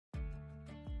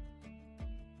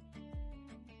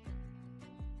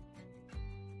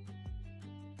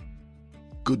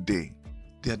Good day.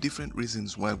 There are different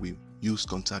reasons why we use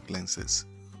contact lenses.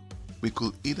 We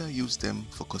could either use them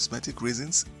for cosmetic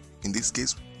reasons. In this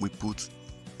case, we put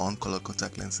on color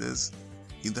contact lenses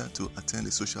either to attend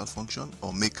a social function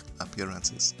or make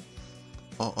appearances.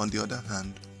 Or on the other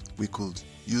hand, we could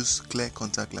use clear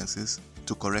contact lenses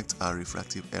to correct our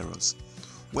refractive errors.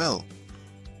 Well,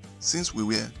 since we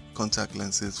wear contact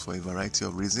lenses for a variety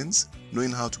of reasons,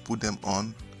 knowing how to put them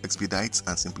on expedites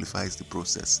and simplifies the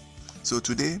process. So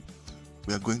today,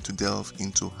 we are going to delve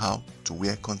into how to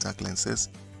wear contact lenses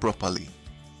properly.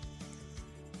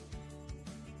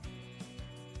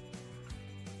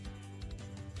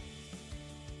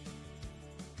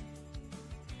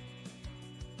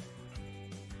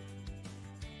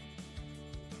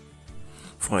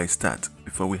 For a start,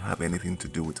 before we have anything to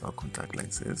do with our contact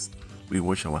lenses, we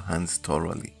wash our hands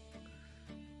thoroughly.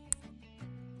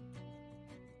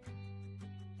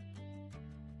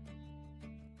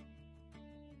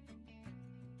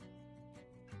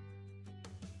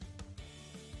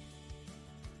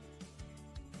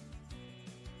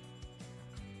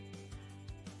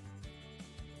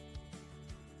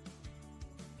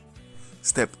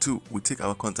 Step 2, we take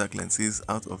our contact lenses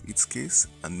out of its case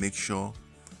and make sure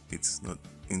it's not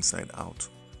inside out,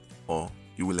 or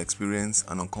you will experience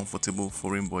an uncomfortable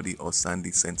foreign body or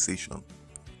sandy sensation.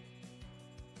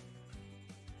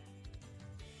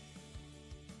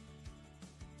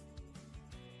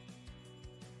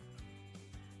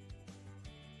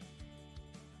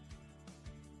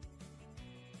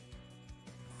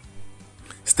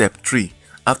 Step 3,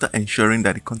 after ensuring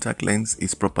that the contact lens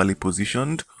is properly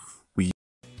positioned, we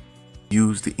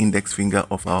use the index finger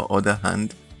of our other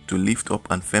hand to lift up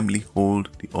and firmly hold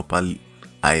the upper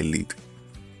eyelid.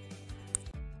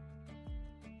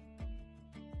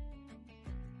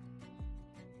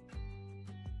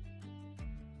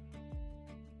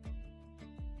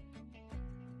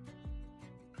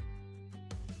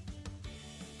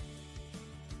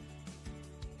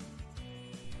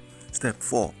 Step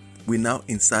 4, we now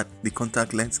insert the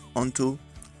contact lens onto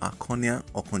our cornea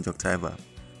or conjunctiva,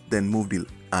 then move the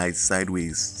eyes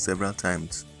sideways several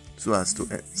times so as to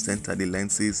center the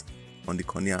lenses on the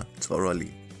cornea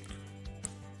thoroughly.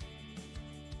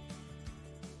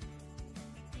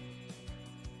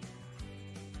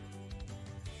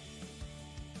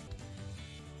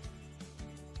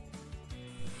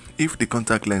 If the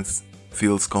contact lens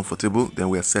feels comfortable, then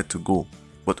we are set to go.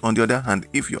 But on the other hand,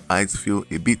 if your eyes feel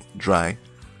a bit dry,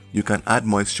 you can add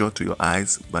moisture to your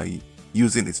eyes by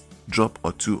using a drop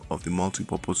or two of the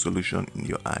multi-purpose solution in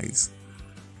your eyes.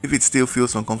 If it still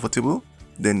feels uncomfortable,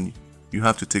 then you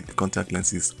have to take the contact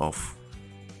lenses off.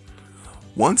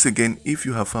 Once again, if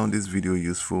you have found this video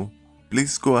useful,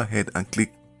 please go ahead and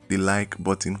click the like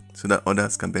button so that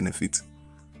others can benefit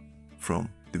from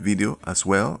the video as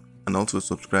well, and also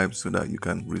subscribe so that you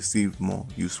can receive more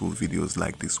useful videos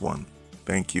like this one.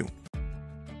 Thank you.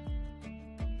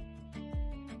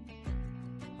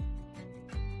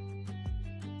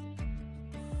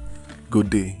 Good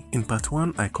day. In part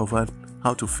 1, I covered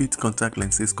how to fit contact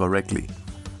lenses correctly.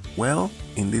 Well,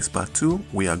 in this part 2,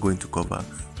 we are going to cover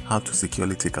how to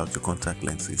securely take out your contact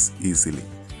lenses easily.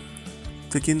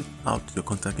 Taking out your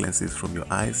contact lenses from your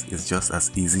eyes is just as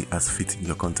easy as fitting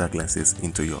your contact lenses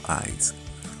into your eyes.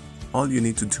 All you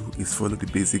need to do is follow the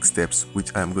basic steps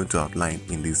which I am going to outline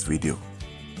in this video.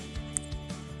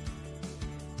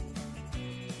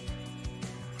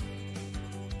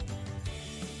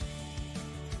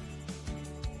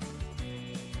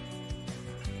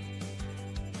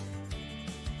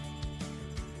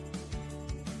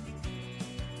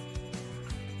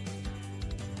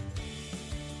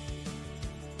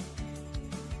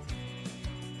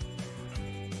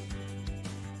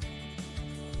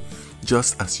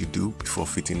 Just as you do before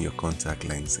fitting your contact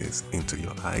lenses into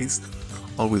your eyes,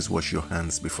 always wash your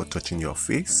hands before touching your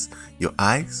face, your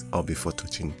eyes, or before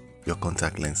touching your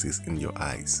contact lenses in your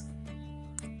eyes.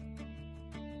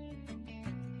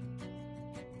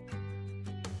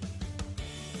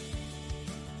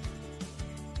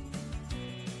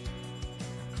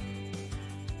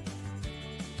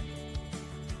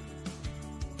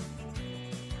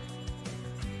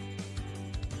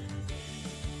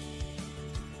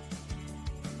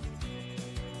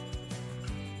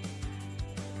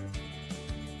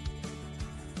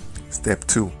 Step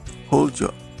 2. Hold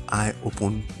your eye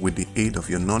open with the aid of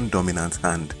your non-dominant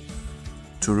hand.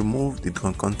 To remove the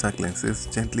contact lenses,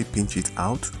 gently pinch it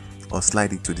out or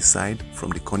slide it to the side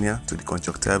from the cornea to the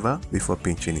conjunctiva before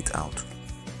pinching it out.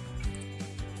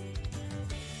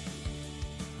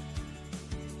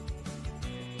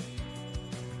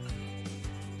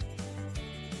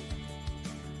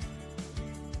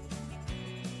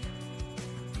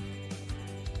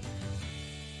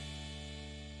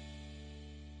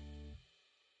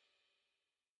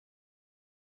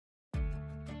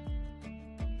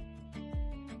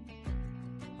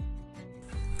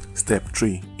 Step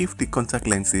 3. If the contact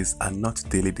lenses are not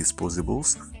daily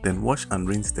disposables, then wash and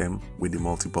rinse them with the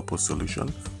multipurpose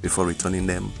solution before returning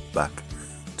them back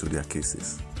to their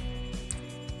cases.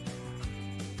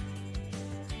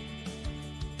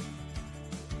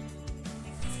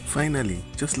 Finally,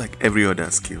 just like every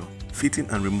other skill, fitting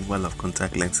and removal of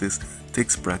contact lenses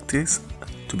takes practice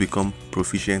to become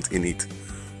proficient in it.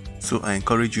 So I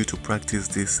encourage you to practice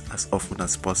this as often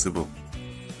as possible.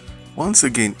 Once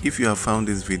again, if you have found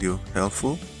this video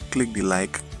helpful, click the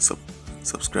like,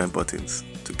 subscribe buttons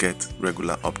to get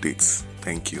regular updates.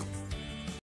 Thank you.